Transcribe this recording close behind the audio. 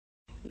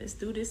Let's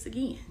do this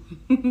again.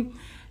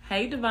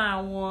 Hey,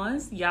 divine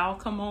ones. Y'all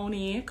come on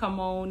in. Come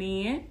on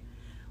in.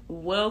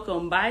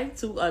 Welcome back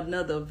to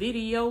another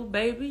video,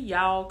 baby.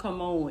 Y'all come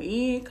on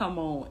in. Come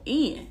on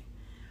in.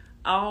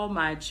 All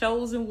my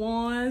chosen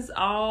ones,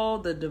 all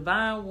the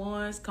divine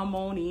ones, come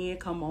on in.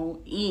 Come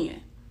on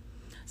in.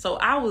 So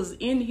I was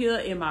in here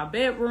in my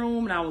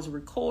bedroom and I was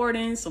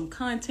recording some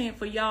content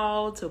for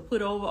y'all to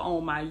put over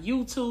on my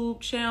YouTube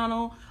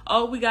channel.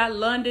 Oh, we got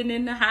London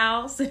in the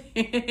house.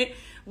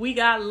 We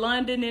got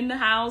London in the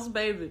house,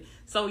 baby.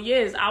 So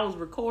yes, I was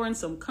recording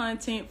some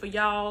content for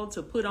y'all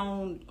to put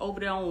on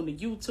over there on the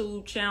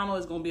YouTube channel.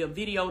 It's going to be a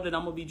video that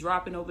I'm going to be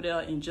dropping over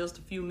there in just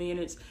a few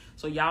minutes.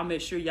 So y'all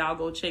make sure y'all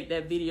go check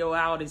that video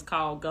out. It's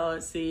called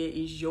God Said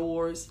It's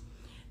Yours.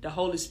 The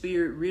Holy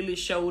Spirit really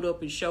showed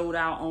up and showed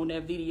out on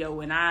that video.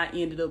 And I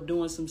ended up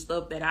doing some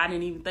stuff that I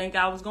didn't even think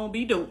I was going to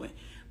be doing.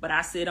 But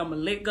I said, I'm going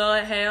to let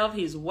God have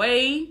his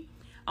way.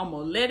 I'm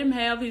going to let him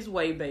have his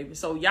way, baby.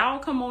 So y'all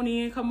come on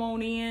in. Come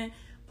on in.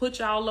 Put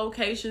y'all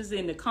locations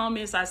in the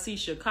comments. I see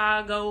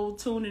Chicago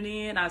tuning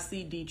in. I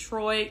see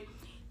Detroit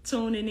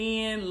tuning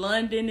in.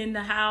 London in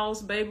the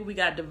house, baby. We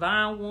got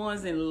divine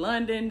ones in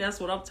London. That's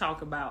what I'm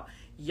talking about.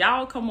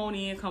 Y'all come on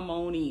in. Come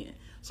on in.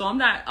 So I'm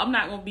not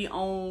gonna be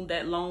on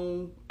that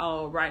long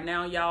right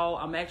now, y'all.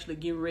 I'm actually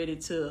getting ready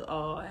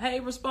to hey,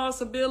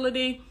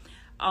 responsibility.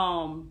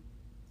 Can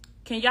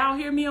y'all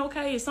hear me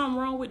okay? Is something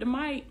wrong with the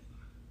mic?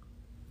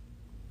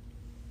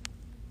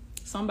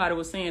 Somebody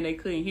was saying they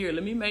couldn't hear.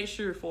 Let me make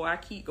sure before I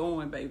keep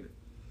going, baby.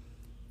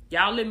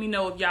 Y'all let me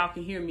know if y'all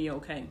can hear me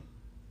okay.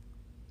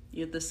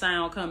 If the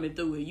sound coming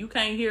through. If you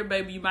can't hear,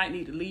 baby, you might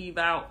need to leave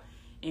out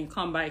and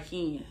come back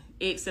in.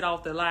 Exit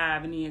off the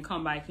live and then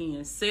come back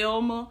in.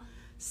 Selma,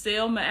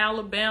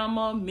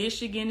 Alabama,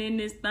 Michigan in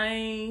this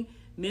thing,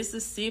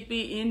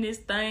 Mississippi in this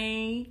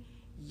thing.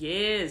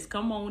 Yes,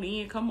 come on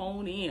in, come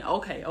on in.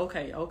 Okay.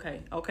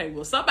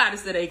 Well, somebody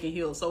said they can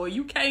heal. So if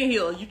you can't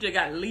heal, you just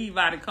got to leave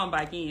out and come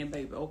back in,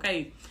 baby.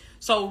 Okay.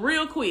 So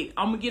real quick,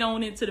 I'm gonna get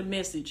on into the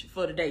message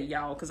for today,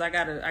 y'all, because I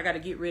gotta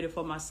get ready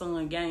for my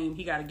son game.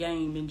 He got a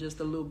game in just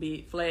a little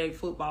bit, flag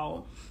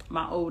football,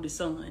 my oldest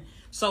son.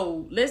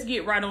 So let's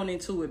get right on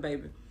into it,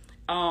 baby.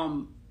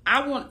 I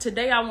want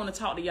to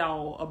talk to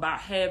y'all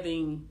about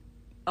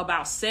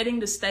setting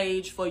the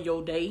stage for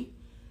your day,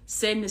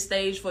 setting the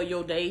stage for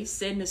your day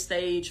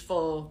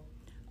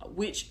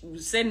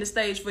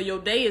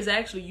is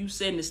actually you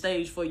setting the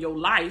stage for your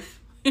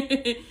life.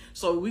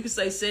 So we could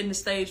say setting the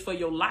stage for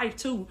your life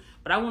too,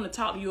 but I want to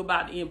talk to you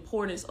about the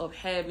importance of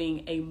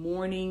having a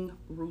morning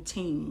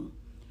routine.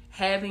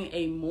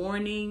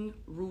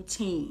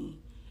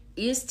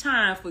 It's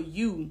time for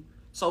you.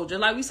 So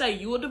just like we say,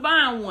 you're a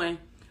divine one.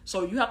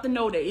 So you have to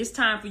know that it's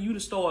time for you to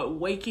start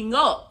waking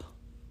up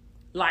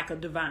like a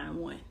divine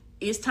one.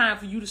 It's time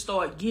for you to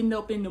start getting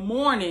up in the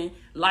morning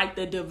like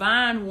the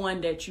divine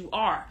one that you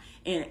are.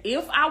 And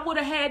if I would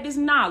have had this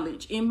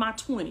knowledge in my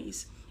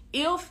 20s,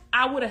 if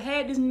I would have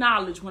had this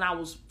knowledge when I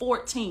was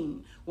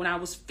 14, when I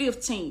was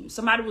 15,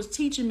 somebody was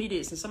teaching me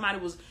this and somebody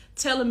was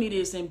telling me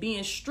this and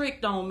being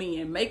strict on me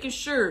and making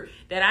sure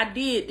that I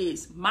did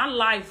this, my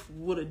life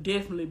would have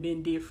definitely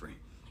been different.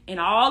 And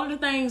all of the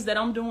things that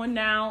I'm doing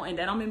now and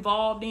that I'm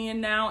involved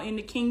in now in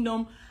the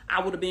kingdom,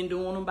 I would have been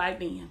doing them back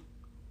then.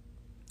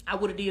 I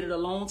would have did it a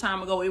long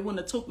time ago. It wouldn't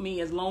have took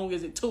me as long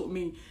as it took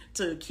me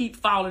to keep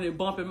falling and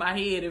bumping my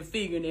head and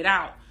figuring it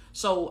out.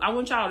 So I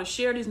want y'all to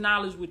share this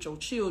knowledge with your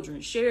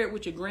children. Share it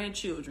with your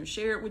grandchildren.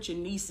 Share it with your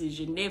nieces,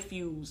 your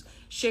nephews.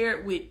 Share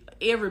it with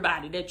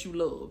everybody that you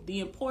love. The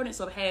importance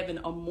of having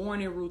a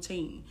morning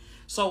routine.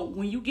 So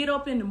when you get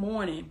up in the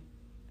morning,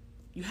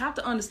 you have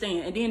to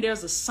understand, and then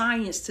there's a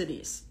science to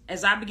this.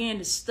 As I began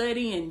to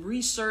study and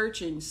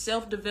research and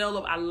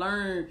self-develop, I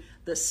learned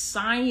the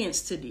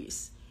science to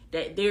this.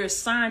 That there's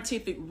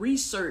scientific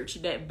research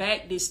that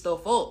back this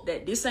stuff up.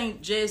 That this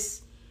ain't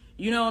just,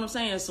 you know what I'm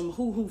saying, some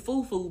hoo-hoo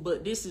foo-foo,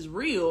 but this is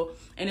real.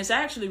 And it's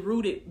actually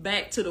rooted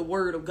back to the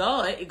word of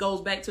God. It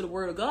goes back to the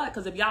word of God.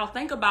 Because if y'all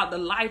think about the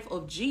life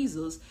of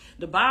Jesus,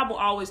 the Bible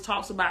always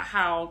talks about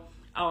how,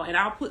 and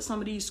I'll put some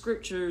of these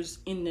scriptures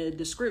in the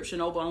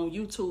description over on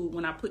YouTube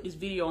when I put this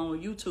video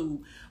on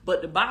YouTube.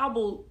 But the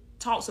Bible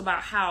talks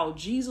about how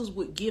Jesus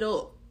would get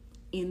up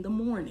in the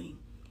morning.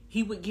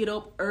 He would get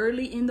up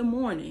early in the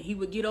morning. He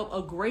would get up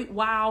a great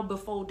while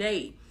before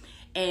day.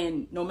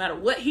 And no matter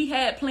what he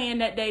had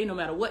planned that day, no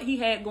matter what he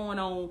had going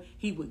on,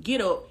 he would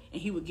get up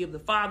and he would give the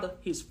Father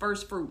his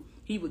first fruit.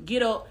 He would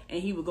get up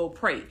and he would go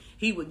pray.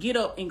 He would get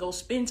up and go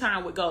spend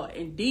time with God.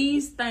 And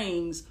these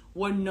things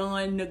were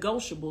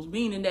non-negotiables,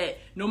 meaning that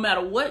no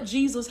matter what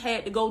Jesus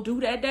had to go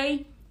do that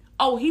day,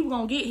 he was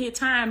going to get his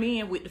time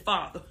in with the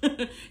Father.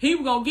 He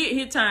was going to get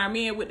his time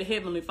in with the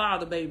Heavenly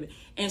Father, baby.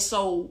 And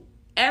so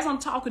as I'm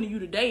talking to you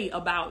today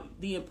about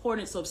the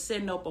importance of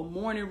setting up a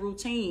morning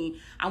routine,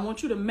 I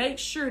want you to make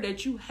sure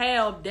that you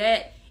have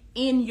that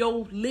in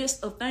your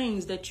list of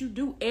things that you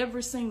do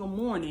every single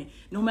morning,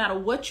 no matter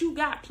what you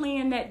got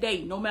planned that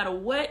day, no matter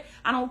what.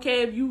 I don't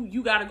care if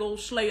you got to go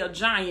slay a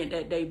giant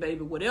that day,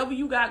 baby, whatever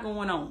you got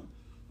going on.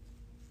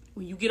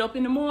 When you get up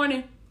in the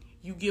morning,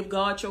 You give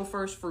God your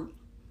first fruit.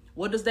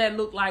 What does that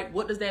look like?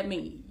 What does that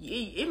mean?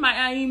 It might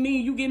not even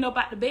mean you getting up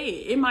out the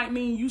bed. It might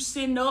mean you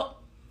sitting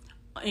up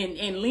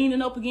and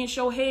leaning up against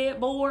your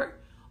headboard,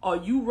 or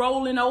you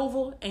rolling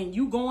over and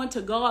you going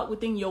to God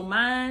within your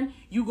mind.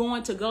 You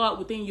going to God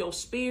within your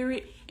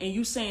spirit, and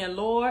you saying,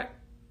 Lord,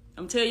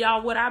 I'm telling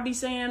y'all what I be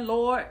saying,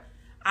 Lord,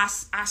 I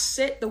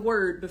set the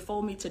word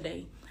before me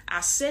today.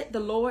 I set the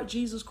Lord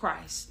Jesus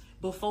Christ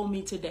before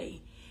me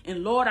today.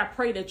 And Lord, I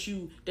pray that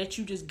you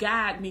just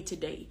guide me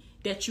today,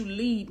 that you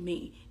lead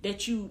me,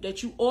 that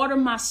you order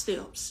my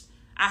steps.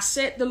 I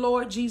set the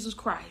Lord Jesus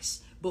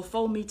Christ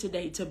before me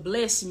today to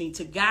bless me,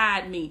 to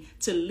guide me,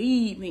 to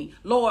lead me.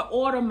 Lord,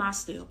 order my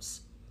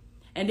steps.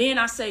 And then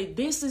I say,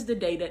 this is the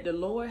day that the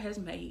Lord has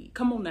made.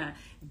 Come on now.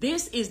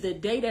 This is the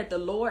day that the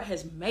Lord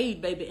has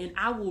made, baby. And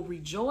I will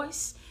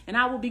rejoice and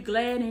I will be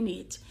glad in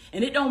it.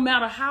 And it don't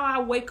matter how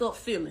I wake up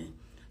feeling.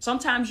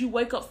 Sometimes you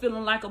wake up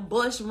feeling like a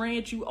bus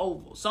ran you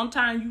over.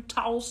 Sometimes you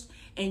toss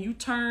and you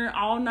turn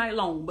all night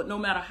long. But no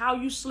matter how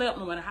you slept,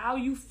 no matter how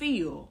you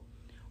feel,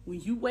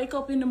 when you wake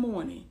up in the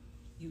morning,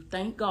 you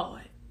thank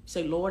God.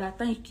 Say, Lord, I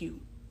thank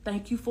you.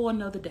 Thank you for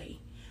another day.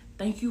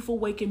 Thank you for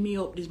waking me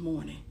up this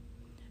morning.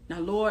 Now,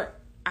 Lord,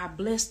 I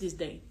bless this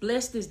day.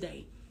 Bless this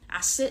day.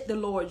 I set the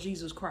Lord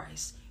Jesus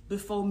Christ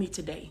before me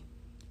today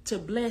to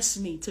bless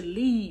me, to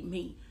lead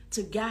me,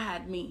 to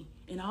guide me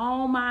in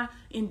all my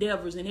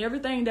endeavors and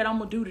everything that I'm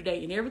going to do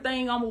today and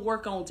everything I'm going to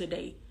work on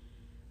today.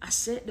 I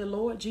set the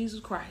Lord Jesus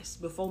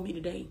Christ before me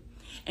today.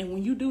 And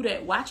when you do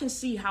that, watch and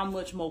see how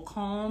much more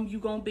calm you're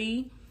going to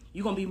be.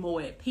 You're going to be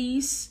more at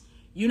peace.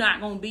 You're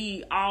not going to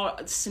be all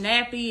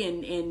snappy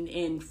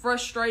and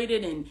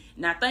frustrated. And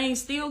now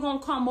things still going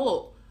to come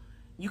up.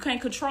 You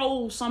can't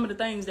control some of the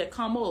things that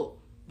come up,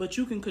 but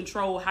you can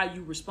control how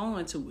you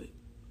respond to it.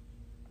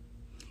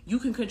 You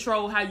can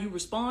control how you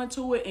respond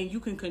to it, and you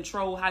can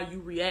control how you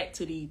react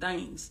to these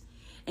things.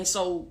 And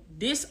so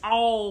this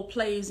all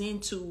plays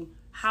into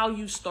how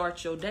you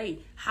start your day.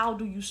 How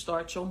do you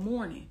start your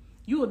morning?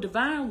 You a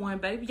divine one,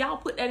 baby. Y'all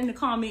put that in the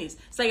comments.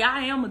 Say,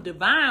 I am a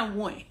divine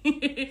one.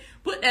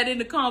 Put that in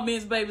the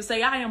comments, baby.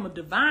 Say, I am a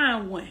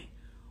divine one.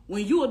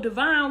 When you a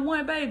divine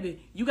one,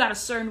 baby, you got a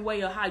certain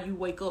way of how you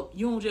wake up.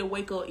 You don't just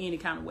wake up any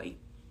kind of way.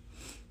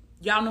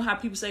 Y'all know how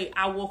people say,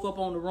 I woke up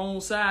on the wrong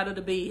side of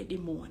the bed this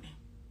morning.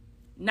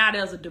 Not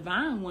as a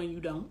divine one, you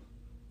don't.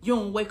 You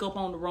don't wake up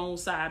on the wrong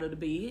side of the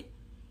bed.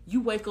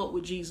 You wake up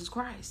with Jesus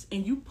Christ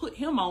and you put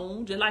him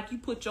on just like you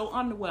put your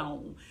underwear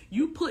on.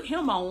 You put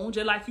him on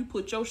just like you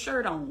put your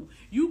shirt on.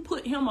 You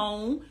put him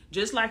on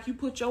just like you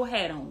put your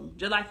hat on,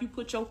 just like you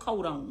put your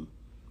coat on.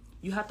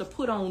 You have to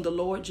put on the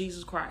Lord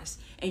Jesus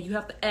Christ, and you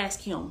have to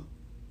ask him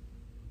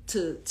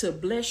to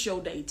bless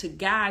your day, to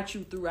guide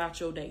you throughout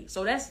your day.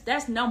 So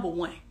that's number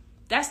one.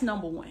 That's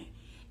number one.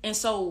 And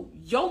so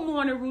your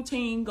morning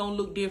routine gonna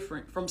look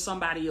different from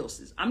somebody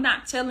else's. I'm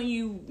not telling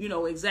you,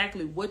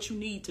 exactly what you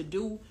need to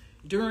do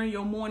during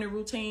your morning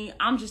routine.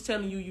 I'm just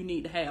telling you, you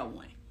need to have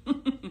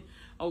one.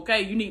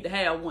 Okay, you need to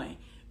have one.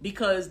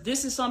 Because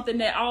this is something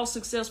that all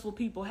successful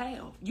people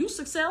have. You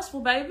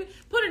successful, baby.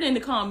 Put it in the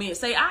comments.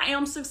 Say, I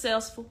am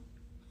successful.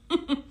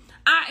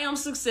 I am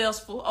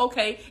successful.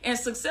 Okay. And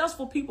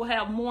successful people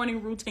have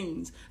morning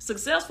routines.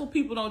 Successful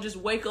people don't just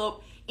wake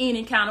up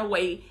any kind of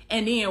way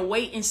and then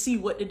wait and see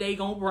what the day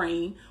gonna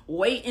bring.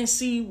 Wait and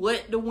see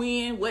what the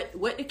wind,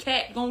 what the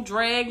cat gonna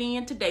drag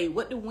in today.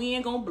 What the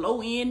wind gonna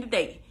blow in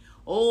today.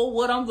 Oh,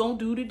 what I'm gonna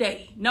do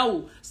today.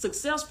 No,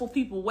 successful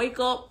people wake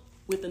up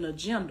with an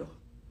agenda.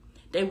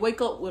 They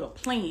wake up with a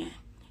plan.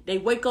 They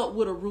wake up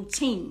with a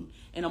routine.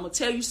 And I'm gonna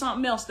tell you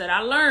something else that I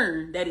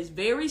learned that is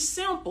very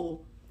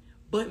simple,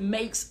 but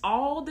makes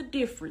all the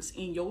difference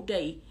in your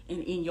day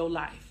and in your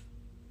life.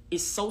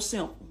 It's so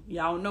simple.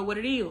 Y'all know what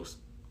it is.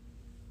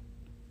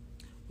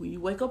 When you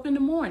wake up in the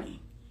morning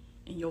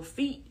and your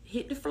feet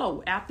hit the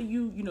floor, after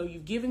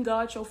you've given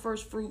God your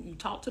first fruit, you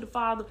talk to the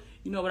Father,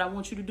 you know what I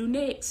want you to do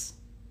next?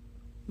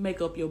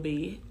 Make up your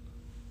bed.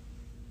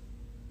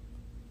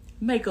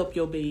 Make up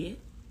your bed.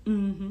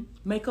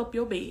 Make up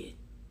your bed.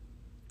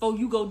 Before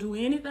you go do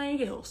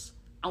anything else,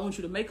 I want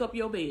you to make up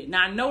your bed.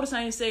 Now, I notice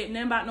I ain't said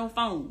nothing about no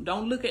phone.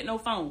 Don't look at no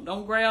phone.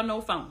 Don't grab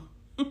no phone.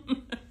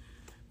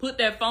 Put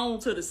that phone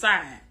to the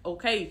side,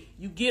 okay?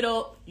 You get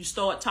up, you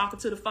start talking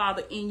to the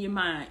Father in your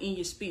mind, in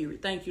your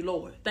spirit. Thank you,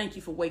 Lord. Thank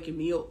you for waking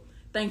me up.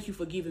 Thank you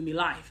for giving me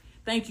life.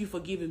 Thank you for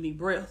giving me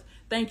breath.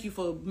 Thank you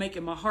for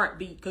making my heart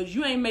beat, because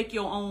you ain't make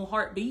your own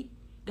heart beat.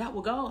 That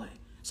was God.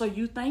 So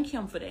you thank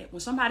him for that.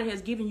 When somebody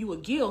has given you a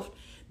gift,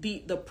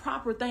 the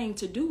proper thing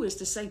to do is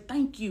to say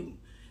thank you.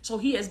 So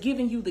he has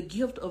given you the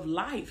gift of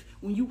life.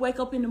 When you wake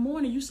up in the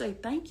morning, you say,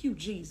 thank you,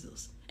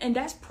 Jesus. And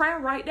that's prayer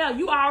right there.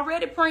 You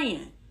already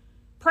praying.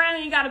 Prayer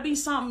ain't got to be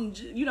something,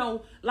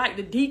 like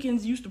the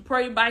deacons used to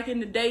pray back in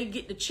the day,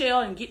 get the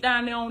chair and get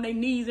down there on their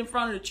knees in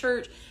front of the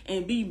church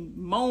and be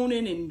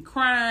moaning and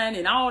crying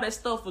and all that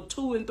stuff for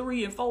 2 and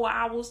 3 and 4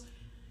 hours.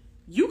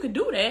 You could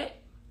do that.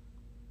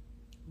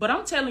 But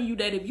I'm telling you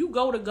that if you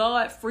go to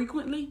God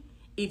frequently,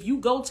 if you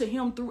go to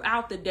him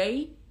throughout the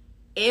day,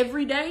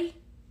 every day,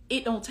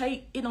 it don't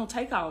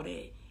take all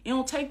that. It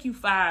don't take you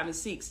 5 and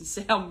 6 and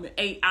 7 and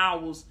 8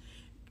 hours,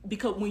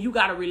 because when you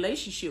got a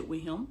relationship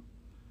with him,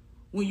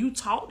 when you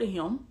talk to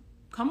him,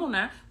 come on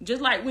now,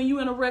 just like when you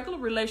in a regular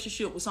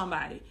relationship with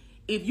somebody.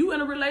 If you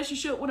in a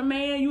relationship with a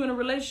man, you in a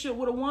relationship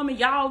with a woman,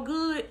 y'all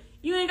good,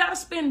 you ain't got to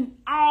spend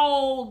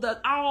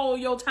all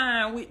your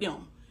time with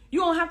them. You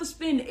don't have to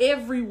spend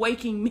every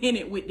waking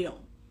minute with them.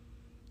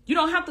 You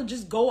don't have to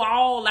just go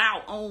all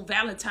out on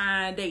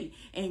Valentine's Day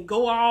and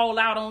go all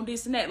out on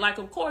this and that. Like,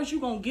 of course,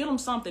 you're going to get them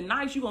something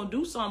nice. You're going to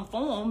do something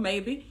for them,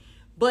 maybe.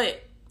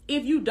 But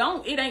if you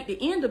don't, it ain't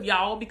the end of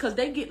y'all, because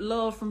they get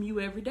love from you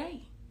every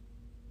day.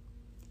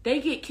 They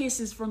get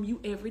kisses from you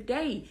every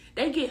day.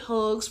 They get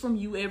hugs from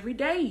you every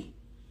day.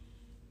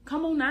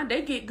 Come on now.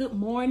 They get good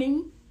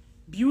morning,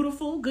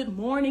 beautiful, good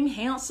morning,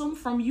 handsome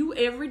from you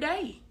every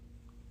day.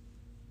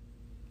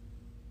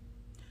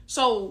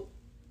 So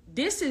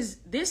this is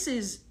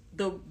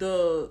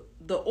the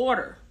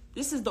order.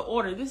 This is the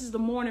order. This is the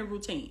morning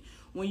routine.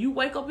 When you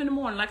wake up in the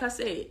morning, like I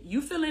said,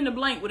 you fill in the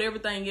blank with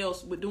everything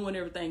else, with doing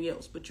everything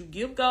else. But you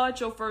give God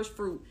your first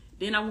fruit.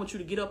 Then I want you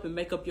to get up and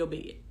make up your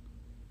bed.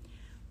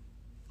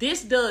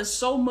 This does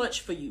so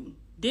much for you.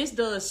 This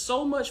does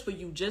so much for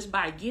you just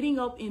by getting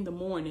up in the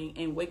morning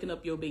and waking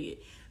up your bed.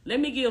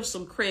 Let me give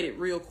some credit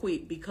real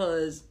quick,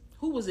 because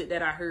who was it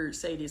that I heard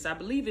say this? I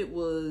believe it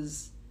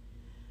was,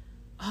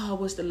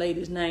 what's the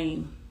lady's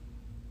name?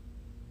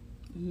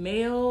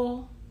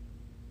 Mel.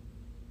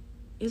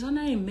 Is her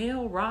name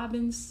Mel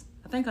Robbins?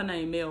 I think her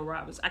name Mel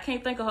Robbins. I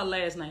can't think of her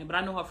last name, but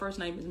I know her first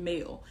name is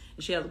Mel,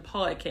 and she has a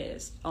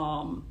podcast.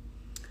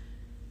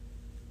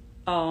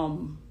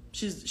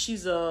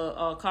 She's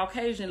a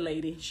Caucasian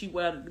lady. She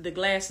wear the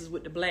glasses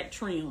with the black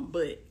trim,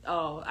 but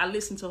I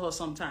listen to her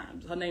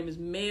sometimes. Her name is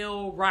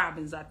Mel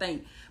Robbins, I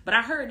think. But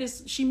I heard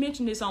this, she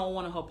mentioned this on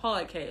one of her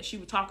podcasts. She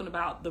was talking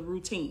about the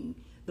routine,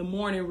 the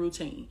morning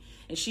routine.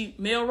 And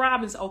Mel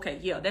Robbins, okay,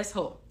 yeah, that's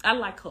her. I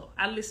like her.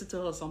 I listen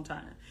to her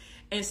sometimes.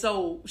 And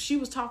so she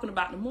was talking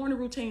about the morning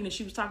routine, and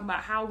she was talking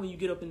about how when you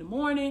get up in the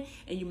morning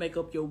and you make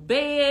up your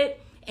bed,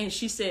 and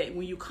she said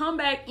when you come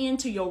back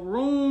into your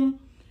room,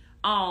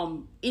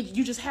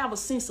 you just have a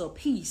sense of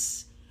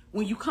peace.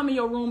 When you come in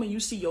your room and you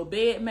see your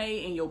bed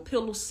made and your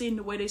pillows sitting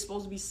the way they're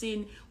supposed to be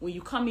sitting, when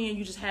you come in,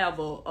 you just have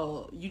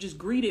you just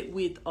greet it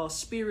with a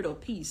spirit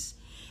of peace.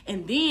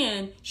 And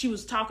then she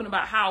was talking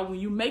about how when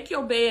you make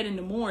your bed in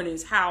the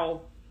mornings,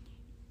 how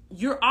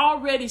you're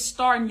already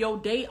starting your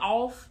day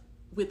off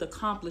with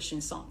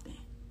accomplishing something.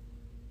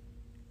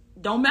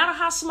 Don't matter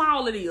how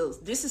small it is.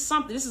 This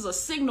is a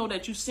signal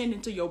that you send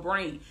into your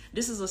brain.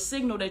 This is a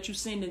signal that you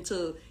send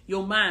into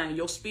your mind,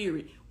 your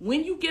spirit.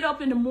 When you get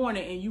up in the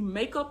morning and you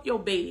make up your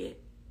bed,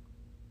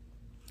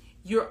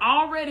 you're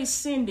already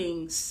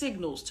sending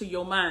signals to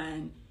your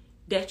mind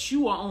that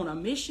you are on a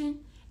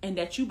mission and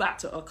that you about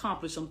to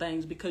accomplish some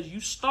things, because you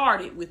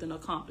started with an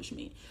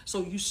accomplishment.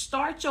 So you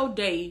start your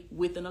day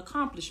with an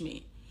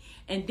accomplishment.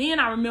 And then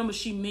I remember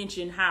she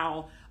mentioned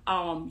how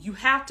you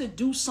have to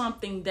do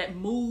something that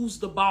moves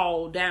the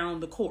ball down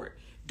the court.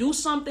 Do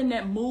something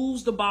that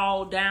moves the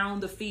ball down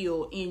the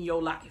field in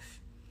your life.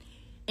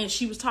 And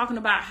she was talking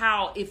about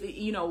how if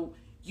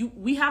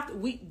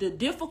the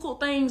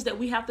difficult things that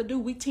we have to do,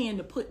 we tend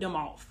to put them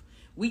off.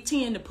 We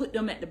tend to put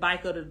them at the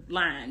back of the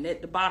line,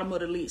 at the bottom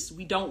of the list.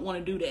 We don't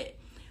want to do that.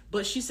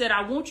 But she said,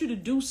 I want you to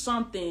do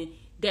something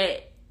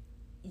that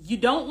you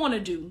don't want to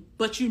do,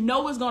 but you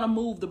know it's going to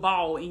move the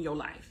ball in your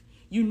life.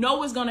 You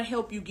know it's going to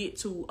help you get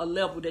to a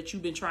level that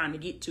you've been trying to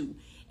get to.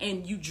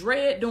 And you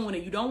dread doing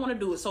it. You don't want to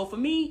do it. So for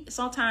me,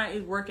 sometimes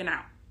it's working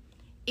out.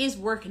 It's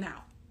working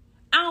out.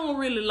 I don't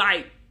really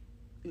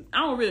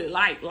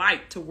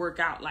like to work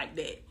out like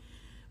that.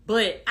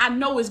 But I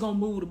know it's going to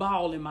move the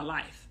ball in my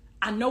life.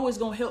 I know it's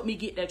going to help me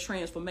get that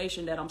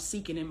transformation that I'm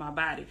seeking in my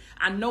body.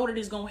 I know that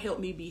it's going to help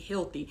me be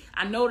healthy.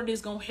 I know that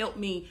it's going to help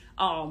me,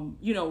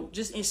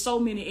 just in so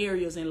many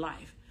areas in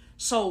life.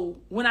 So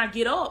when I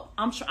get up,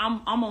 I'm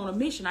on a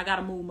mission. I got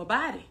to move my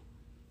body.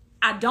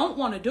 I don't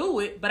want to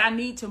do it, but I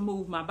need to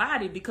move my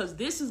body, because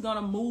this is going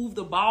to move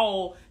the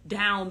ball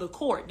down the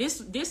court. This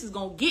is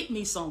going to get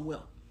me somewhere.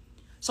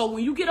 So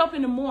when you get up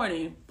in the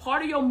morning,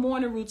 part of your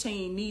morning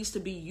routine needs to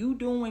be you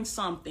doing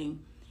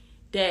something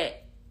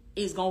that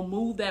is going to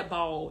move that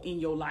ball in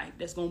your life.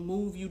 That's going to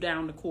move you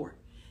down the court.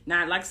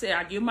 Now, like I said,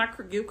 I give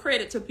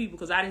credit to people,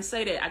 because I didn't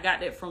say that. I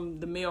got that from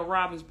the Mel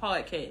Robbins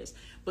podcast.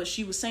 But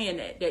she was saying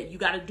that you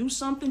got to do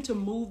something to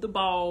move the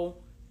ball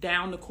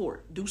down the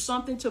court. Do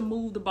something to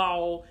move the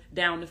ball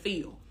down the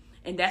field.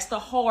 And that's the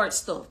hard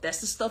stuff.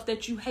 That's the stuff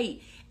that you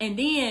hate. And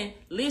then,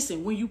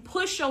 listen, when you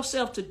push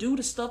yourself to do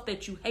the stuff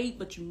that you hate,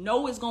 but you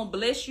know it's going to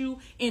bless you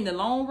in the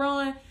long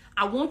run,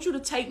 I want you to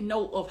take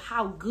note of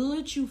how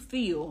good you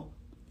feel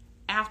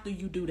after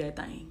you do that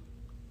thing.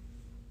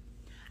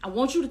 I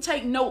want you to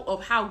take note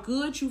of how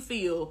good you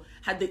feel,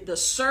 how the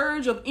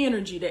surge of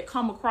energy that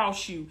come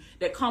across you,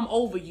 that come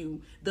over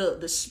you,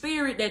 the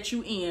spirit that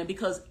you in,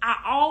 because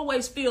I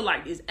always feel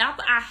like this.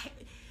 After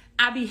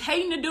I be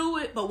hating to do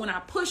it, but when I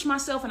push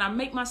myself and I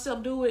make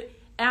myself do it,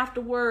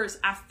 afterwards,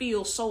 I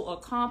feel so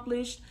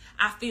accomplished.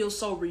 I feel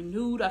so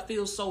renewed. I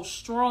feel so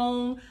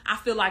strong. I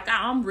feel like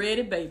I'm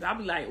ready, baby. I'll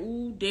be like,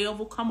 ooh,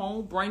 devil, come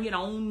on, bring it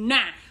on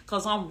now.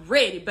 Because I'm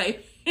ready,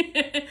 baby.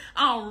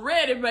 I'm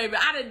ready, baby.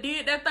 I done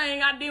did that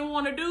thing I didn't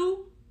want to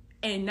do.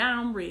 And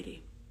now I'm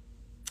ready.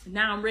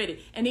 Now I'm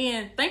ready. And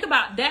then think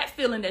about that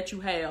feeling that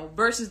you have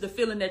versus the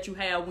feeling that you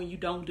have when you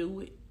don't do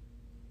it.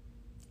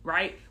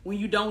 Right? When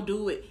you don't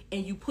do it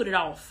and you put it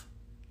off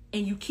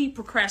and you keep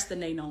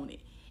procrastinating on it.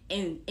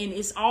 And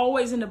it's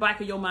always in the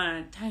back of your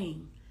mind,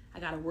 dang,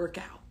 I got to work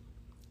out.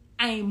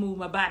 I ain't moved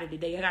my body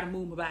today. I got to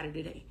move my body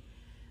today.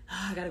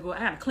 I got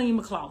to clean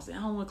my closet. I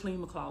don't want to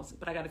clean my closet,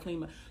 but I got to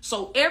clean my.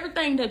 So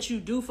everything that you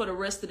do for the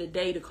rest of the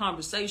day, the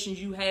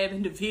conversations you have,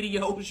 and the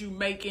videos you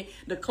making,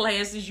 the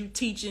classes you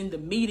teaching, the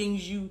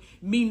meetings you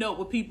meeting up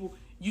with people,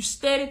 you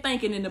steady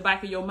thinking in the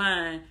back of your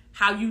mind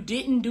how you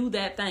didn't do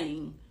that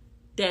thing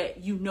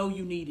that you know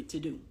you needed to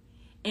do.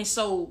 And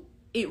so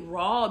it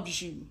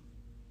robs you.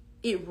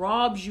 It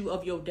robs you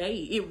of your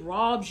day. It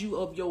robs you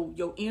of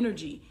your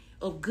energy,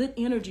 of good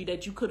energy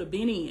that you could have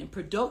been in,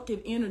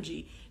 productive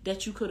energy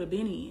that you could have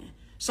been in.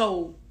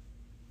 So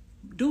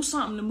do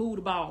something to move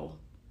the ball,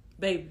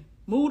 baby.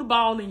 Move the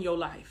ball in your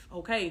life,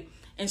 okay?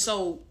 And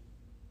so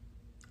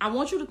I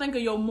want you to think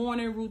of your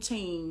morning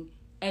routine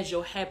as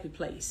your happy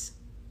place.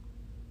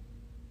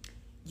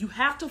 You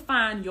have to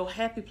find your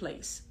happy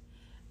place.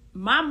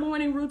 My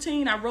morning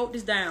routine, I wrote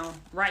this down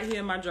right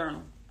here in my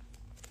journal.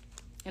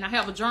 And I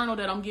have a journal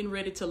that I'm getting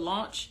ready to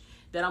launch,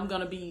 that I'm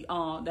going to be,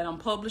 that I'm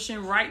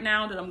publishing right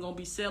now, that I'm going to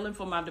be selling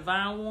for my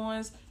divine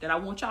ones, that I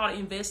want y'all to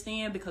invest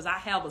in, because I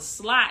have a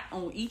slot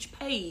on each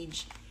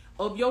page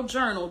of your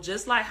journal,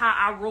 just like how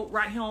I wrote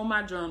right here on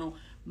my journal,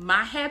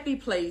 my happy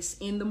place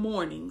in the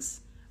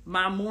mornings,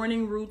 my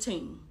morning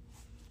routine.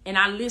 And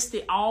I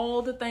listed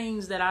all the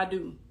things that I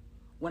do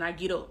when I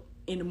get up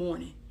in the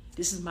morning.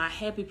 This is my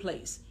happy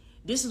place.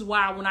 This is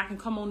why when I can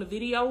come on the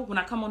video,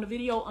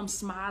 I'm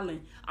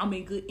smiling. I'm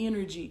in good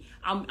energy.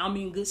 I'm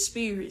in good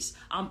spirits.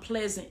 I'm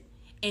pleasant.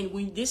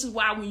 And this is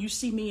why when you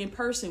see me in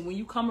person, when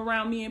you come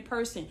around me in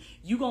person,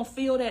 you're going to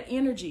feel that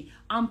energy.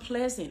 I'm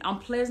pleasant. I'm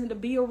pleasant to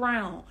be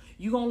around.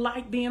 You're going to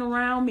like being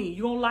around me.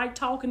 You're going to like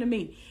talking to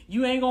me.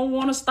 You ain't going to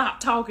want to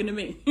stop talking to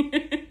me.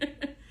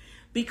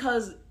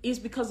 Because it's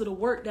because of the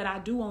work that I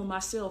do on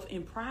myself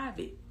in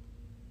private.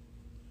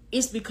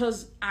 It's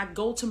because I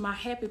go to my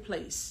happy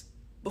place.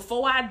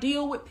 Before I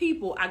deal with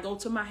people, I go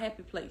to my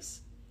happy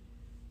place.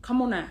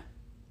 Come on now.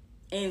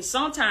 And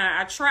sometimes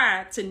I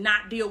try to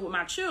not deal with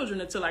my children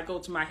until I go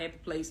to my happy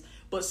place.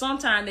 But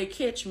sometimes they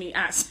catch me.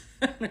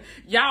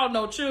 Y'all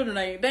know children,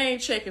 they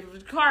ain't checking.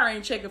 The car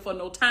ain't checking for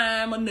no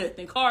time or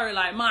nothing. Car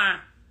like,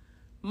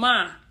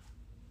 Ma.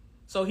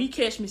 So he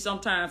catch me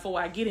sometime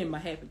before I get in my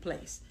happy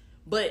place.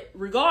 But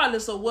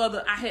regardless of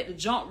whether I had to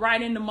jump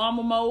right into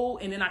mama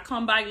mode and then I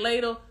come back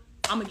later,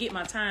 I'm going to get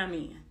my time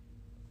in.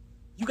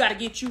 You got to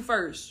get you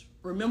first.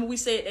 Remember we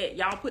said that.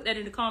 Y'all put that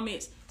in the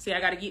comments. Say, I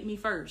got to get me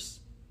first.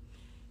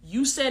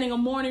 You setting a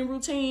morning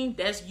routine,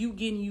 that's you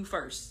getting you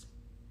first.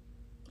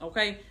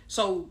 Okay?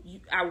 So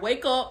I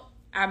wake up.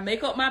 I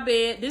make up my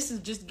bed. This is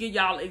just to give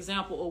y'all an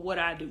example of what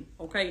I do.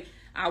 Okay?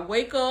 I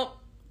wake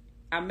up.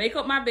 I make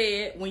up my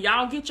bed. When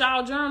y'all get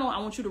y'all journal, I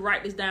want you to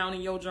write this down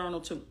in your journal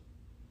too.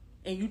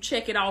 And you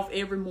check it off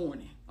every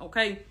morning.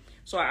 Okay?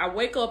 So I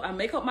wake up. I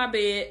make up my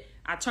bed.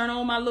 I turn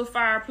on my little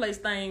fireplace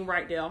thing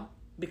right there.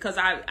 Because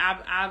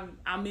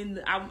I'm in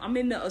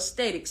the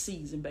aesthetic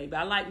season, baby.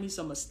 I like me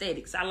some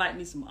aesthetics. I like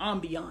me some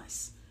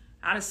ambiance.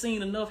 I done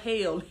seen enough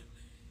hell.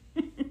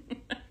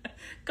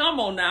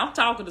 Come on now, I'm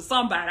talking to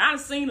somebody. I done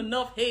seen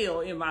enough hell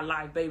in my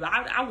life, baby.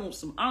 I want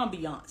some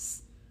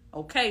ambiance,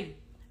 okay?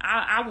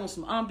 I want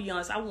some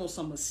ambiance. I want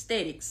some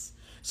aesthetics.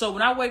 So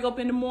when I wake up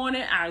in the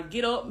morning, I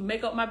get up,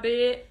 make up my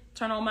bed,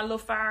 turn on my little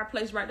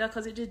fireplace right there,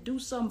 because it just do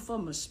something for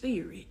my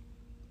spirit.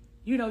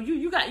 You know,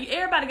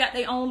 everybody got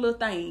their own little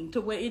thing to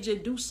where it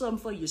just do something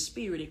for your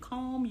spirit. It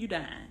calm you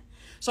down.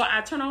 So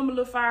I turn on my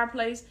little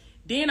fireplace.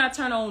 Then I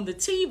turn on the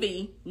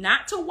TV,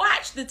 not to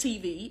watch the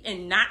TV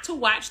and not to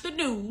watch the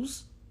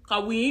news,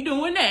 because we ain't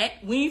doing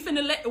that. We ain't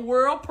finna let the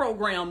world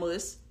program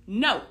us.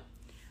 No.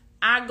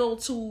 I go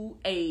to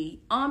a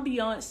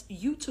ambiance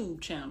YouTube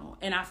channel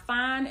and I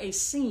find a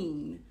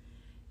scene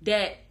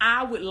that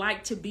I would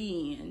like to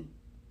be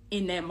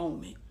in that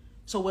moment.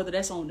 So whether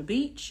that's on the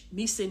beach,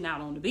 me sitting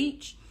out on the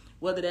beach,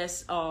 whether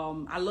that's,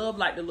 I love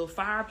like the little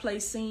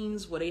fireplace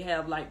scenes where they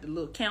have like the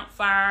little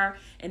campfire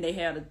and they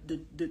have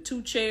the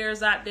two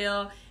chairs out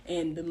there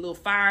and the little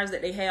fires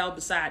that they have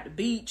beside the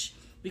beach,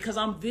 because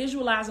I'm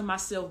visualizing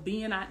myself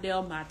being out there,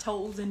 my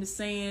toes in the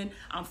sand.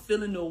 I'm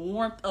feeling the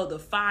warmth of the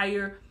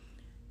fire.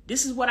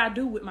 This is what I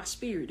do with my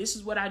spirit. This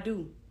is what I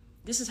do.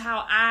 This is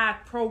how I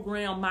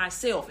program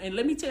myself. And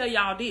let me tell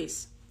y'all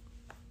this.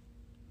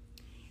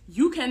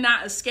 You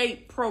cannot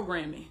escape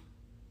programming.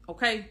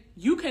 Okay,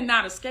 you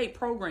cannot escape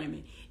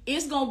programming.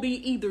 It's going to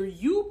be either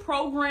you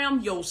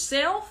program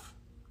yourself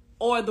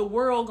or the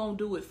world going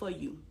to do it for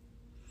you.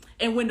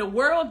 And when the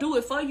world do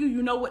it for you,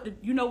 you know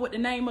what the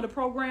name of the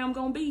program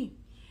going to be.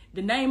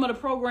 The name of the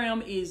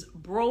program is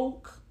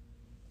Broke,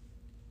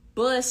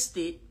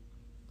 Busted,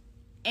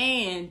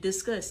 and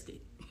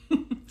Disgusted.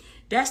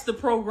 That's the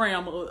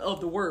program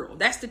of the world.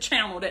 That's the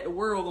channel that the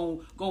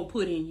world gonna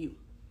put in you.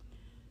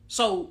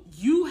 So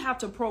you have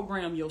to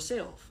program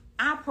yourself.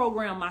 I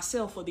program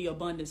myself for the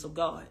abundance of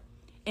God.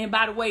 And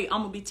by the way,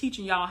 I'm going to be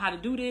teaching y'all how to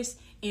do this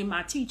in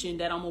my teaching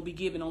that I'm going to be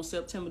giving on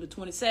September the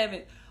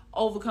 27th,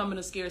 Overcoming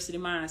the Scarcity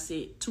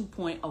Mindset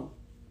 2.0.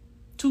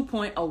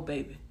 2.0,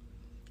 baby.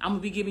 I'm going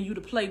to be giving you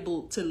the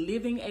playbook to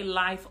living a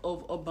life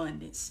of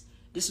abundance.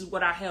 This is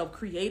what I have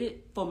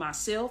created for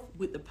myself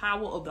with the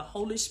power of the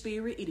Holy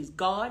Spirit. It is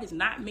God. It's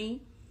not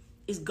me.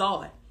 It's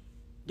God.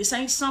 This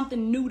ain't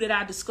something new that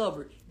I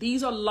discovered.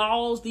 These are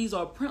laws. These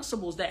are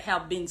principles that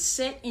have been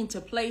set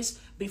into place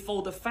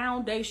before the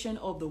foundation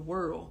of the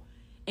world.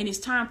 And it's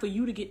time for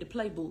you to get the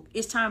playbook.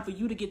 It's time for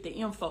you to get the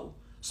info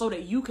so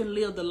that you can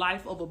live the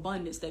life of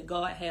abundance that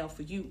God has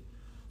for you.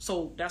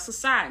 So that's a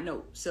side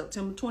note.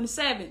 September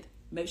 27th.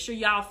 Make sure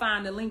y'all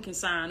find the link and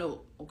sign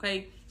up.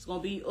 Okay. It's going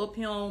to be up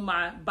here on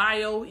my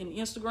bio in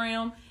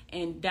Instagram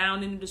and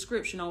down in the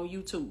description on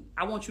YouTube.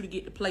 I want you to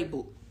get the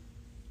playbook.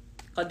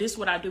 Because this is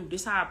what I do.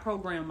 This is how I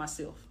program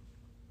myself.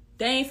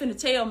 They ain't finna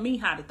tell me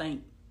how to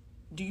think.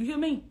 Do you hear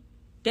me?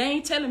 They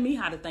ain't telling me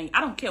how to think. I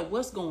don't care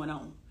what's going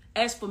on.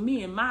 As for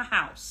me in my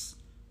house.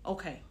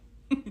 Okay.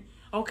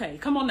 Okay.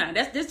 Come on now.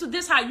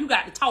 This how you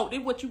got to talk. This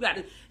what you got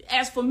to.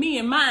 As for me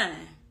and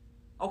mine.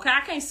 Okay.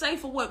 I can't say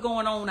for what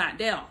going on out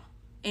there.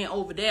 And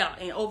over there.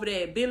 And over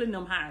there at Billy and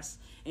them house.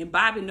 And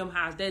Bobby and them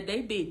house. That's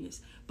their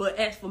business. But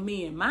as for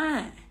me and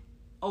mine.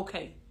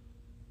 Okay.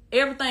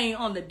 Everything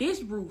under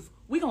this roof.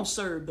 We're going to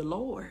serve the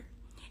Lord.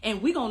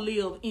 And we're going to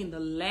live in the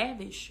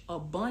lavish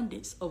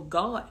abundance of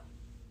God.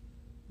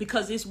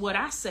 Because it's what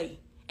I say.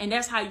 And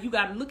that's how you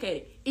got to look at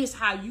it. It's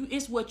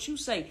what you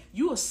say.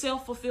 You a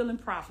self-fulfilling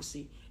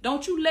prophecy.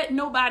 Don't you let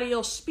nobody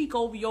else speak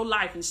over your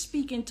life and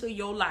speak into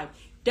your life.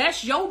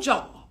 That's your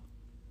job.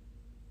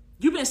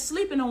 You've been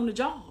sleeping on the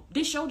job.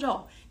 This your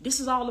job. This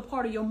is all a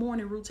part of your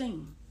morning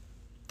routine.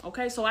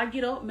 Okay, so I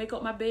get up, make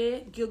up my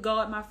bed, give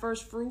God my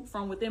first fruit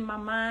from within my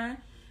mind.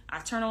 I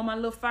turn on my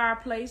little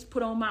fireplace,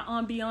 put on my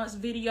ambiance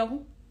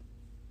video.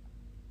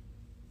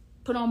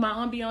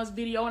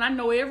 And I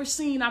know every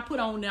scene I put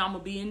on there, I'm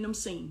going to be in them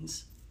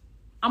scenes.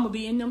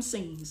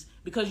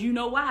 Because you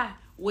know why?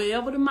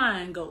 Wherever the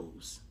mind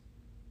goes,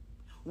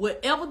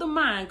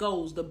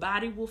 the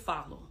body will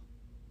follow.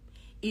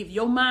 If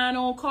your mind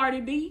on Cardi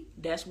B,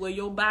 that's where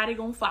your body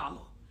gonna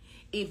follow.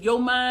 If your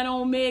mind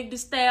on Meg Thee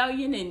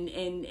Stallion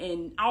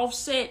and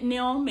Offset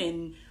them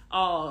and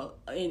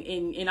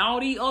all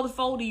these other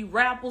folk, these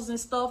rappers and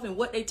stuff, and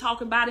what they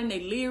talking about in their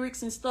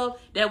lyrics and stuff,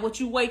 that what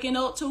you waking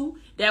up to,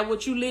 that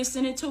what you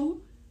listening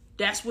to,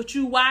 that's what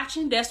you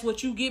watching, that's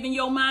what you giving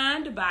your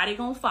mind, the body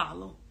gonna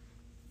follow.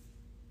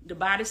 The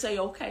body say,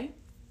 okay,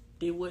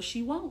 did what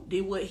she want,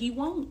 did what he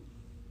want.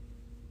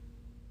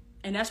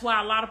 And that's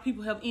why a lot of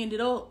people have ended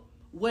up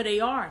where they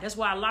are. That's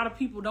why a lot of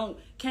people don't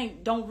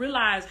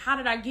realize, how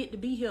did I get to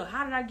be here?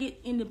 How did I get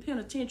in the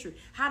penitentiary?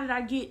 How did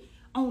I get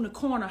on the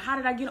corner? How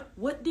did I get?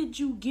 What did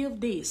you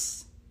give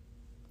this?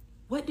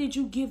 What did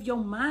you give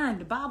your mind?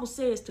 The Bible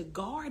says to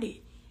guard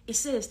it. It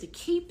says to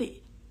keep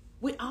it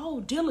with all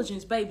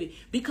diligence, baby,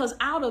 because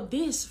out of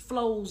this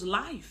flows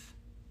life.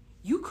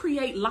 You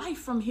create life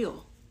from here.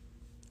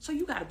 So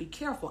you got to be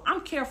careful.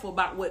 I'm careful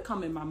about what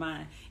come in my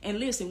mind.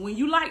 And listen, when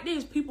you like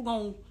this, people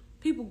gonna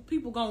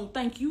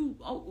think you,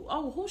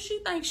 who she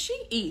think she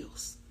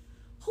is?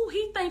 Who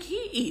he think he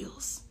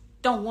is?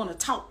 Don't want to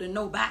talk to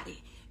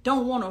nobody.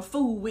 Don't want to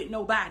fool with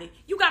nobody.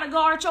 You got to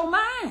guard your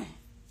mind.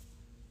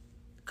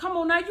 Come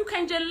on now. You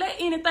can't just let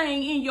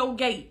anything in your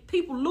gate.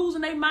 People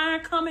losing their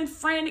mind, coming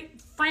frantic,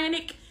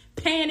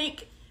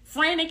 panic,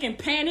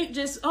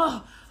 just,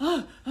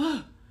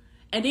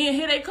 and then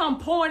here they come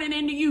pouring it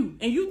into you.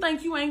 And you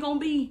think you ain't going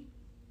to be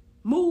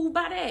moved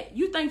by that.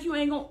 You think you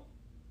ain't going to.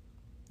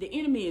 The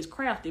enemy is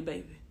crafty,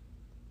 baby.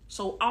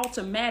 So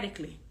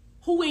automatically,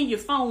 who in your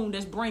phone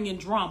that's bringing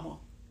drama?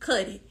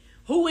 Cut it.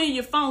 Who in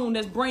your phone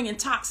that's bringing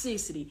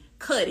toxicity?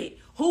 Cut it.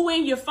 Who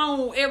in your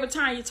phone every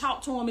time you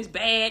talk to them is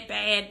bad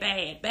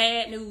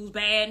news.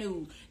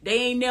 They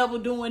ain't never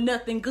doing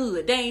nothing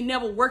good. They ain't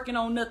never working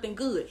on nothing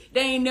good.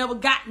 They ain't never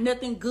got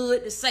nothing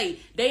good to say.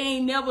 They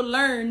ain't never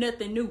learned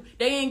nothing new.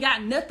 They ain't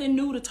got nothing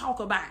new to talk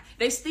about.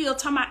 They still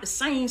talking about the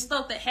same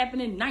stuff that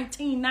happened in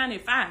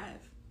 1995.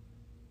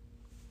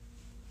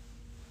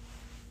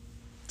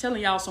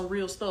 Telling y'all some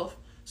real stuff.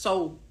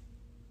 So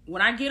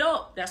when I get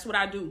up, that's what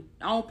I do.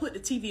 I don't put the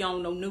TV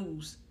on no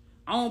news.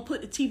 I don't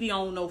put the TV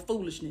on no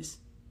foolishness.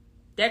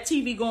 That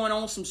TV going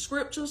on some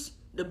scriptures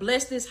to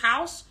bless this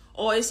house,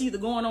 or it's either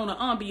going on an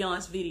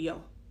ambiance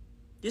video.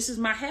 This is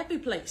my happy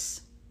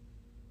place.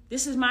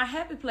 This is my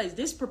happy place.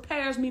 This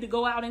prepares me to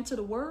go out into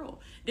the world.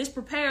 This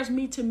prepares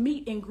me to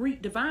meet and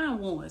greet divine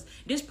ones.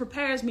 This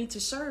prepares me to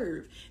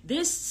serve.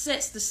 This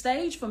sets the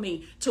stage for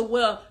me to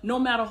where no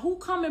matter who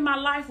come in my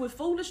life with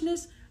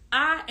foolishness,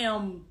 I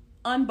am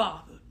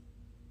unbothered.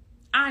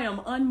 I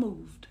am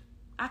unmoved.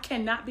 I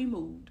cannot be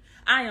moved.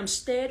 I am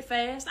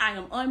steadfast. I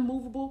am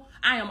unmovable.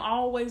 I am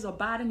always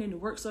abiding in the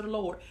works of the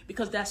Lord,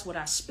 because that's what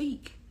I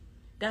speak.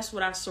 That's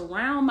what I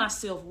surround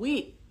myself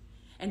with.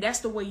 And that's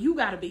the way you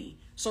got to be.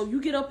 So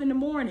you get up in the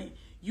morning.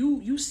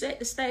 You set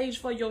the stage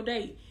for your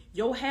day.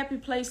 Your happy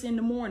place in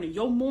the morning.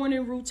 Your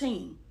morning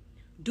routine.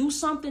 Do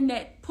something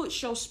that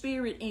puts your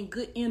spirit in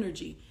good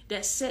energy.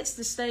 That sets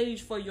the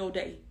stage for your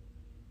day.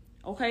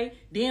 Okay?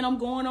 Then I'm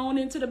going on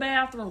into the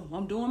bathroom.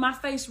 I'm doing my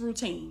face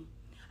routine.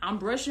 I'm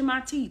brushing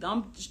my teeth.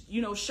 I'm,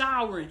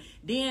 showering.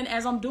 Then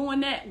as I'm doing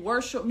that,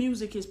 worship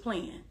music is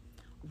playing.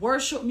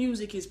 Worship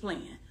music is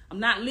playing. I'm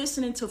not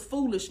listening to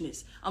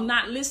foolishness. I'm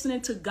not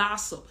listening to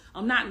gossip.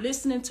 I'm not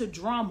listening to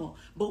drama.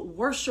 But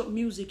worship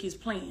music is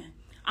playing.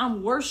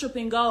 I'm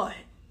worshiping God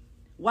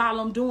while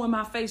I'm doing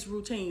my face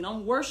routine.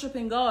 I'm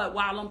worshiping God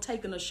while I'm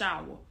taking a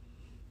shower.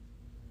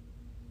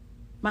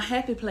 My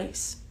happy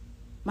place.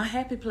 My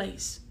happy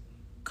place.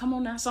 Come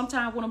on now.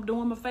 Sometimes when I'm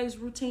doing my face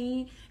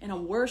routine and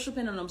I'm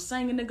worshiping and I'm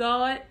singing to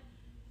God,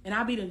 and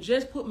I be done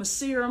just put my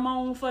serum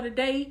on for the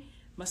day,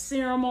 my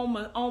serum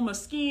on my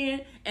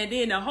skin, and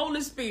then the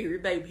Holy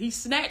Spirit, baby, he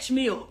snatched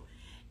me up.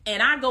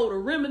 And I go to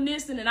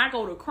reminiscing and I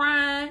go to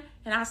crying,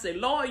 and I say,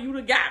 Lord, you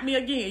done got me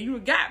again. You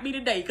done got me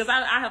today. Because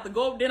I have to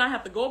go, then I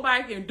have to go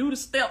back and do the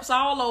steps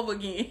all over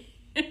again.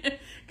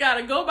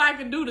 Gotta go back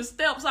and do the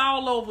steps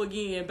all over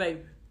again,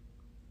 baby.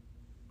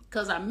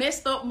 Because I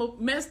messed up my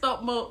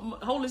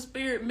Holy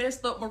Spirit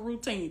messed up my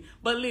routine.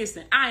 But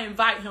listen, I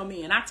invite him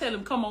in. I tell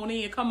him, come on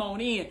in, come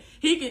on in.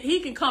 He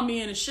can come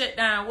in and shut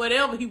down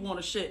whatever he want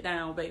to shut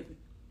down, baby.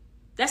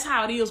 That's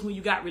how it is when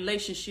you got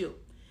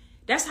relationship.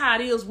 That's how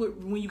it is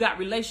when you got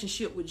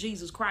relationship with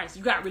Jesus Christ.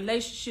 You got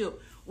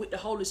relationship with the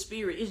Holy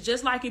Spirit. It's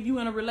just like if you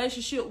in a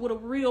relationship with a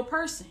real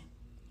person.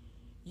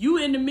 You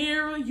in the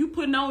mirror, you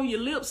putting on your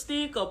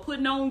lipstick or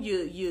putting on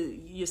your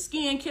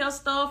skincare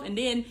stuff, and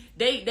then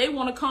they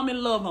want to come and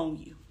love on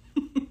you.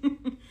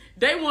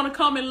 They want to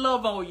come and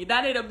love on you.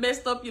 Now they done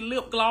messed up your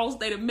lip gloss.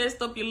 They done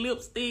messed up your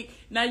lipstick.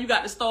 Now you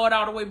got to start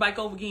all the way back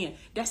over again.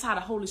 That's how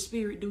the Holy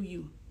Spirit do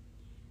you.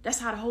 That's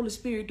how the Holy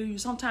Spirit do you.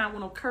 Sometimes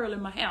when I'm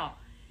curling my hair,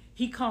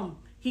 he come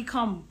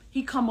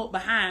up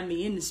behind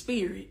me in the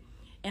spirit.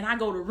 And I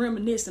go to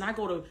reminisce, and I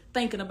go to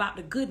thinking about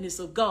the goodness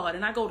of God.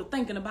 And I go to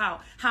thinking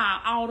about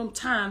how all them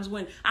times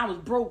when I was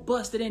broke,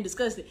 busted, and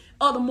disgusted.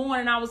 Other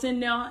morning I was in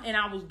there and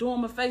I was doing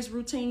my face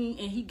routine,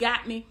 and he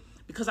got me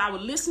because I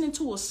was listening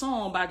to a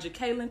song by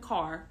Jacqueline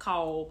Carr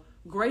called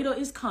Greater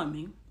Is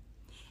Coming.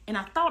 And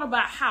I thought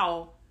about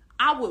how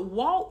I would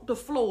walk the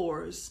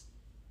floors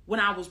when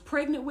I was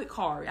pregnant with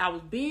Kari. I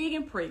was big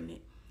and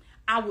pregnant.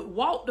 I would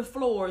walk the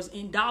floors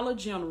in Dollar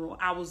General.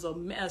 I was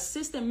an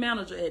assistant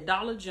manager at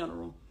Dollar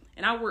General.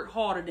 And I worked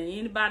harder than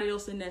anybody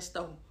else in that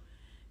store.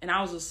 And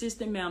I was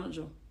assistant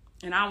manager.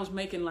 And I was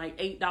making like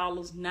 $8,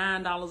 $9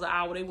 an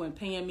hour. They weren't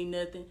paying me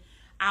nothing.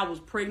 I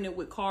was pregnant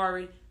with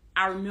Kari.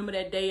 I remember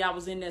that day I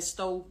was in that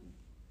store.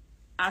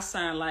 I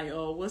sound like,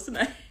 what's the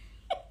name?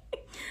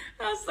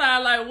 I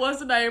sound like, what's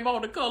the name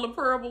on The Color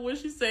Purple when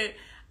she said,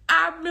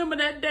 I remember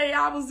that day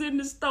I was in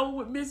the store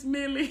with Miss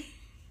Millie.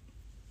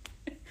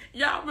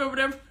 Y'all remember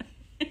that?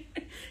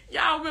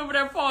 Y'all remember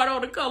that part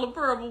on The Color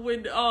Purple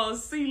with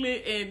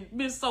Celia and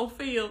Miss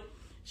Sophia?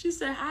 She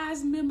said, I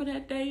remember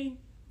that day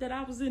that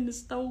I was in the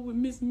store with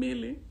Miss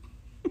Millie.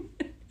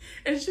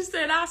 And she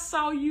said, I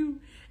saw you,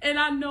 and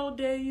I know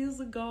there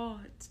is a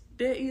God.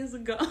 There is a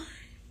God.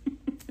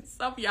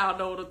 Some of y'all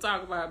know what I'm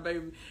talking about,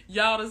 baby.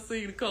 Y'all done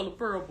seen The Color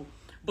Purple.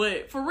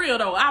 But for real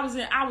though, I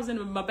was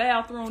in my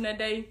bathroom that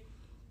day,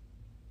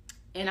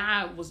 and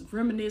I was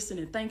reminiscing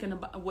and thinking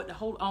about what the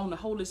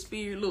Holy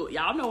Spirit. Look,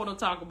 y'all know what I'm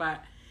talking about.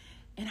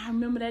 And I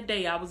remember that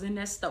day I was in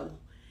that store,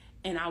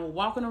 and I was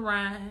walking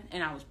around,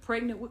 and I was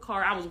pregnant with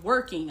Kari. I was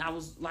working. I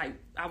was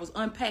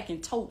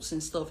unpacking totes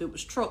and stuff. It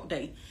was truck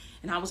day,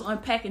 and I was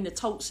unpacking the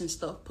totes and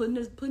stuff, putting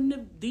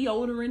the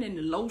deodorant and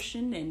the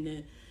lotion and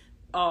the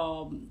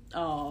all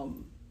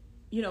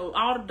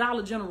the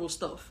Dollar General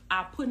stuff.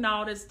 I putting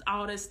all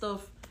that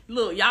stuff.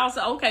 Look, y'all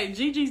say, okay,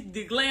 Gigi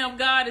the glam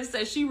goddess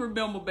said she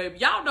remember, baby.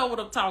 Y'all know what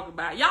I'm talking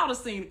about. Y'all done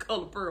seen The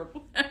Color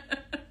Purple.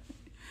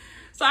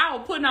 So I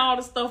was putting all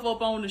the stuff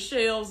up on the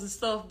shelves and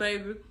stuff,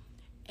 baby.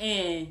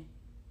 And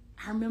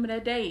I remember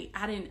that day.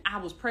 I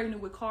was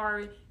pregnant with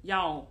Kari.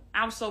 Y'all,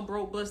 I was so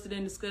broke, busted,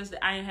 and disgusted.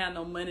 I ain't had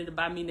no money to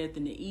buy me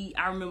nothing to eat.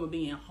 I remember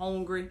being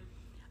hungry.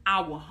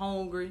 I was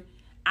hungry.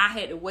 I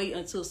had to wait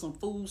until some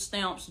food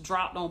stamps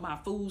dropped on my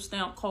food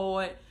stamp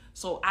card.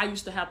 So I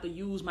used to have to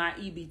use my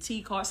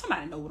EBT card.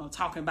 Somebody know what I'm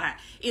talking about.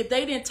 If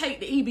they didn't take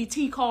the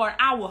EBT card,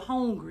 I was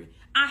hungry.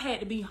 I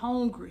had to be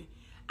hungry.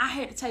 I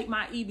had to take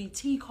my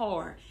EBT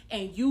card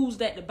and use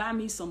that to buy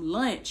me some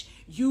lunch.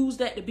 Use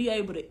that to be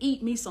able to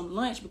eat me some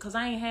lunch because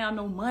I ain't have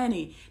no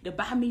money to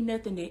buy me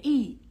nothing to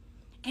eat.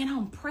 And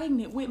I'm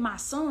pregnant with my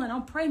son.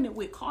 I'm pregnant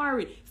with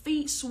Kari.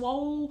 Feet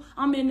swole.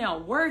 I'm in there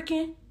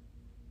working.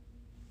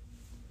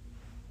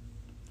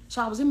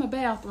 So I was in my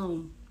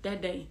bathroom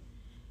that day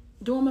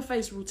doing my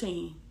face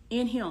routine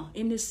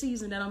in this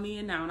season that I'm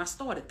in now. And I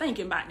started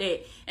thinking about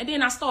that. And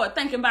then I started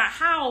thinking about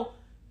how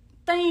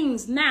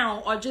Things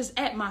now are just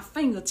at my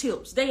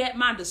fingertips. They at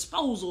my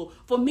disposal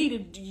for me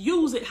to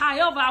use it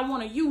however I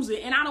want to use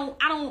it. And I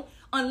don't,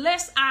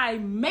 unless I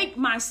make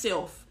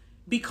myself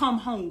become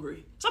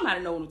hungry.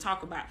 Somebody know what I'm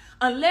talking about.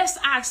 Unless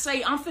I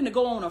say I'm finna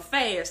go on a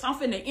fast, I'm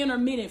finna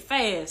intermittent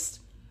fast,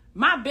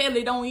 my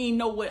belly don't even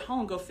know what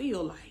hunger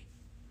feel like.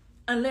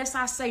 Unless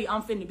I say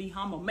I'm finna be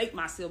hungry, make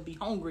myself be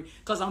hungry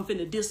because I'm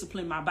finna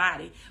discipline my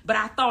body. But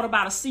I thought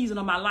about a season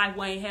of my life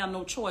where I ain't have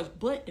no choice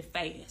but to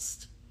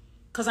fast.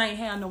 Because I ain't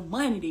have no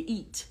money to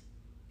eat.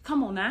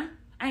 Come on now.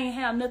 I ain't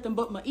have nothing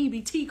but my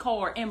EBT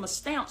card and my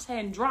stamps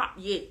hadn't dropped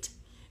yet.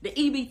 The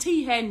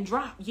EBT hadn't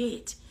dropped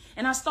yet.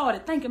 And I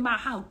started thinking about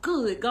how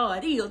good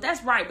God is.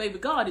 That's right, baby.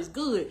 God is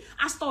good.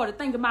 I started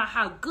thinking about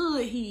how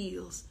good he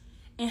is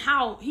and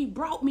how he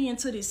brought me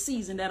into this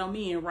season that I'm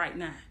in right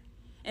now.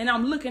 And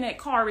I'm looking at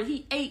Kari.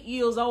 He 8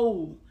 years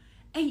old.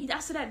 8. I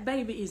said that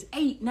baby is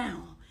 8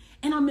 now.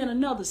 And I'm in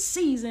another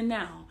season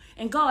now.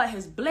 And God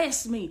has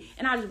blessed me.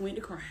 And I just went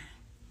to crying.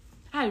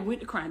 I went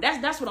to crying.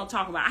 That's what I'm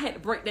talking about. I had to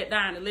break that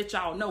down and let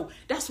y'all know.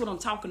 That's what I'm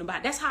talking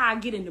about. That's how I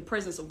get in the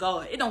presence of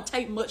God. It don't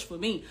take much for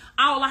me.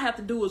 All I have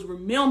to do is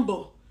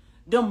remember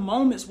the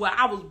moments where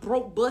I was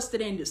broke, busted,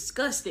 and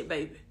disgusted,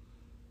 baby.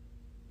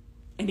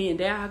 And then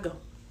there I go.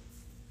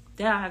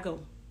 There I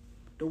go.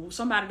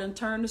 Somebody done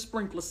turned the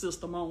sprinkler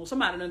system on.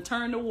 Somebody done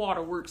turned the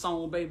waterworks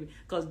on, baby.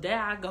 Because there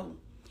I go.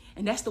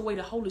 And that's the way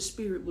the Holy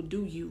Spirit will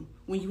do you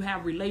when you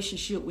have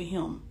relationship with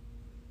him.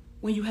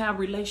 When you have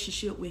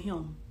relationship with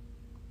him.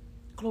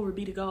 Glory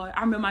be to God.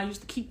 I remember I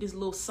used to keep this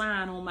little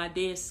sign on my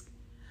desk.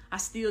 I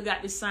still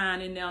got this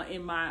sign in there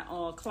in my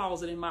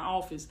closet in my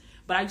office.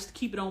 But I used to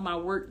keep it on my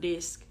work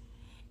desk.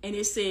 And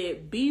it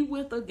said, be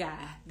with a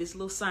guy. This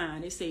little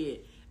sign. It said,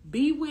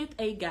 be with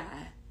a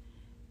guy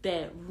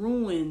that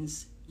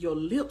ruins your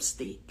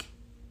lipstick,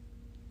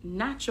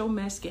 not your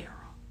mascara.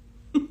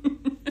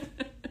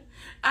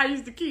 I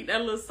used to keep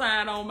that little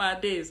sign on my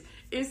desk.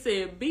 It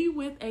said, be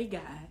with a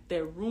guy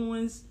that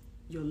ruins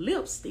your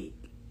lipstick,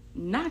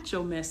 not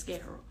your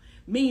mascara.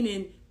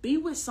 Meaning, be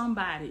with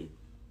somebody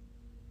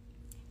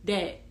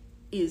that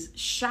is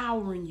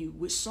showering you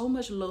with so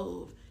much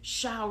love,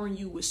 showering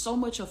you with so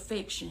much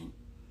affection.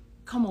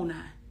 Come on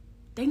now.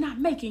 They not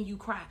making you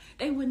cry.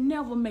 They would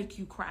never make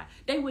you cry.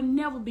 They would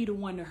never be the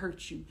one to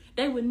hurt you.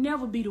 They would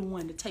never be the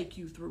one to take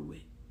you through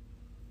it.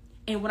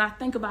 And when I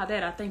think about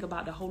that, I think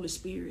about the Holy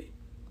Spirit.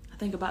 I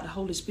think about the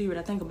Holy Spirit.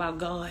 I think about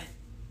God.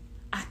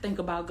 I think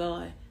about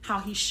God, how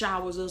he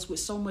showers us with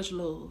so much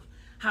love,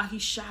 how he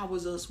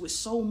showers us with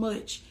so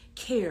much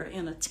care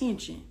and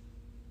attention.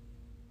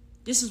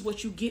 This is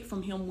what you get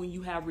from him when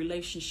you have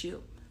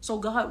relationship. So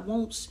God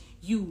wants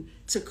you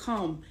to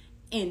come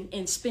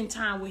and spend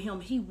time with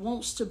him. He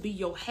wants to be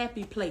your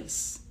happy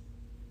place.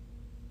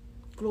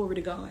 Glory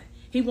to God.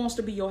 He wants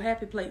to be your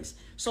happy place.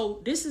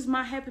 So this is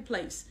my happy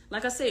place.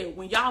 Like I said,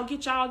 when y'all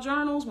get y'all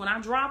journals, when I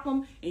drop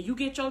them and you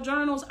get your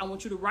journals, I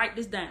want you to write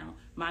this down.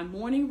 My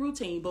morning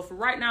routine. But for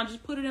right now,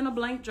 just put it in a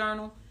blank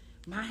journal.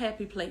 My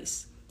happy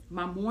place.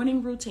 My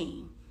morning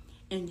routine.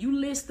 And you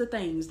list the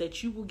things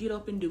that you will get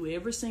up and do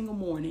every single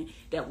morning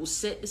that will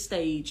set the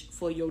stage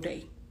for your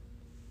day.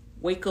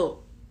 Wake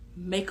up.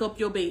 Make up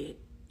your bed.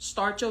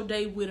 Start your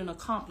day with an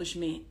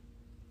accomplishment.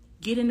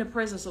 Get in the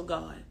presence of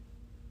God.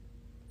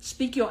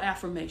 Speak your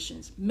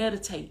affirmations.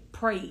 Meditate.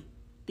 Pray.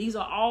 These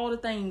are all the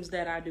things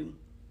that I do.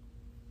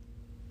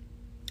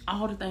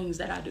 All the things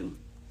that I do.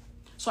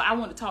 So I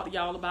want to talk to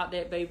y'all about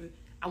that, baby.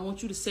 I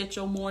want you to set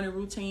your morning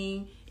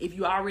routine. If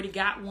you already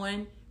got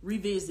one,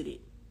 revisit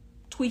it.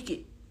 Tweak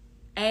it.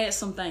 Add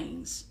some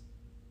things.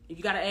 If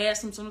you got to add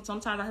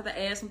sometimes I have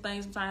to add some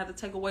things. Sometimes I have to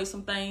take away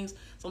some things.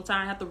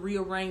 Sometimes I have to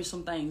rearrange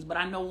some things. But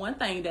I know one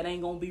thing that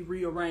ain't going to be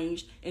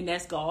rearranged, and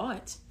that's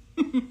God.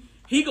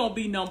 He going to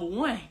be number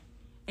one.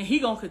 And he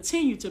going to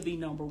continue to be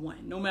number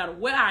one, no matter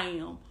where I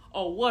am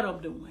or what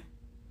I'm doing.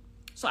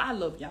 So I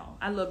love y'all.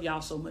 I love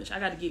y'all so much. I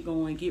got to get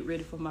going, get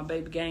ready for my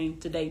baby game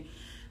today.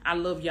 I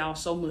love y'all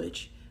so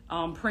much.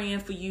 I'm praying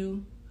for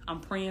you. I'm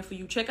praying for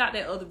you. Check out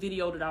that other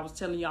video that I was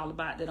telling y'all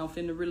about that I'm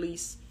finna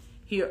release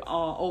here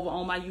over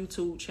on my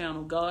YouTube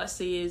channel. God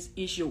says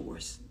it's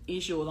yours.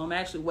 It's yours. I'm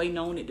actually waiting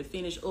on it to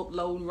finish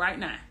uploading right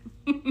now.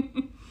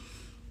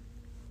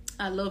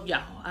 I love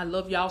y'all. I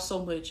love y'all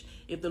so much.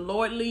 If the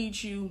Lord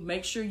leads you,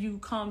 make sure you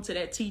come to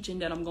that teaching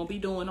that I'm going to be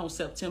doing on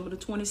September the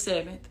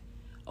 27th.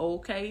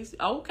 Okay.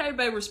 Okay,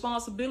 baby.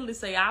 Responsibility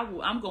say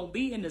I'm going to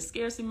be in the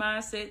Scarcity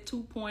Mindset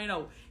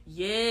 2.0.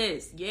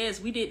 Yes. Yes.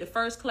 We did the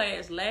first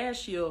class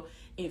last year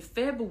in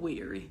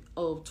February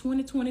of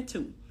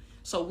 2022.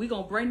 So we're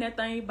going to bring that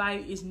thing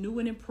back. It's new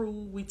and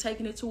improved. We're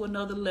taking it to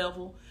another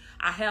level.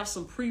 I have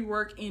some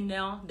pre-work in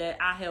there that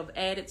I have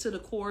added to the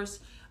course.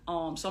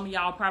 Some of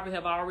y'all probably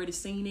have already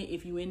seen it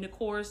if you're in the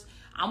course.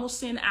 I'm going to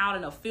send out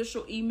an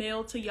official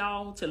email to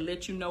y'all to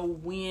let you know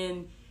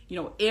when,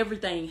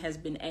 everything has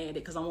been added,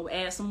 because I'm going to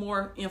add some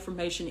more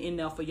information in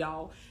there for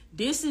y'all.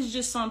 This is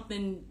just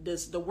something,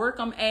 the work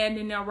I'm adding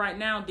in there right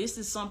now, this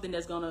is something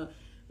that's going to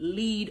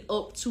lead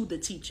up to the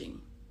teaching.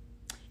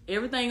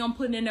 Everything I'm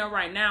putting in there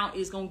right now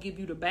is going to give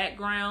you the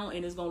background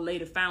and it's going to lay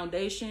the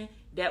foundation.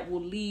 that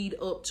will lead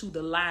up to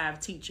the live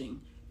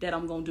teaching that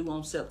I'm going to do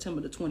on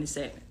September the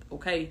 27th.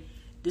 Okay.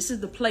 This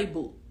is the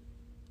playbook.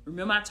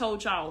 Remember, I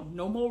told y'all,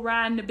 no more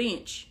riding the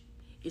bench.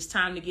 It's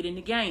time to get in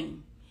the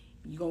game.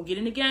 You're going to get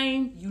in the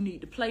game, you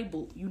need the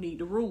playbook. You need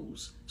the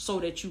rules so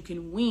that you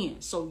can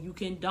win, so you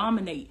can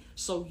dominate,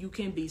 so you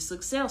can be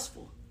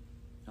successful.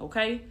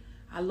 Okay?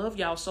 I love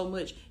y'all so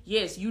much.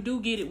 Yes, you do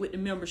get it with the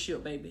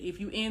membership, baby. If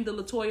you in the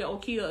Latoya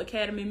Okia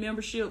Academy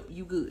membership,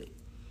 you good.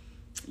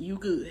 You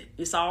good.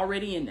 It's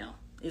already in there.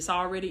 It's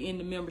already in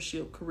the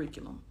membership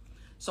curriculum.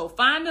 So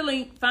find the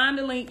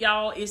link,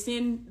 y'all. It's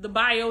in the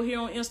bio here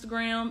on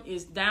Instagram.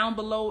 It's down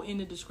below in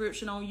the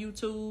description on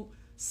YouTube.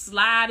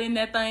 Slide in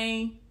that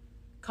thing.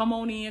 Come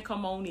on in,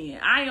 come on in.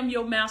 I am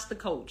your master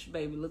coach,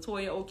 baby.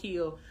 Latoya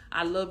Okia.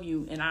 I love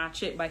you, and I'll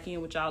check back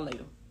in with y'all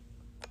later.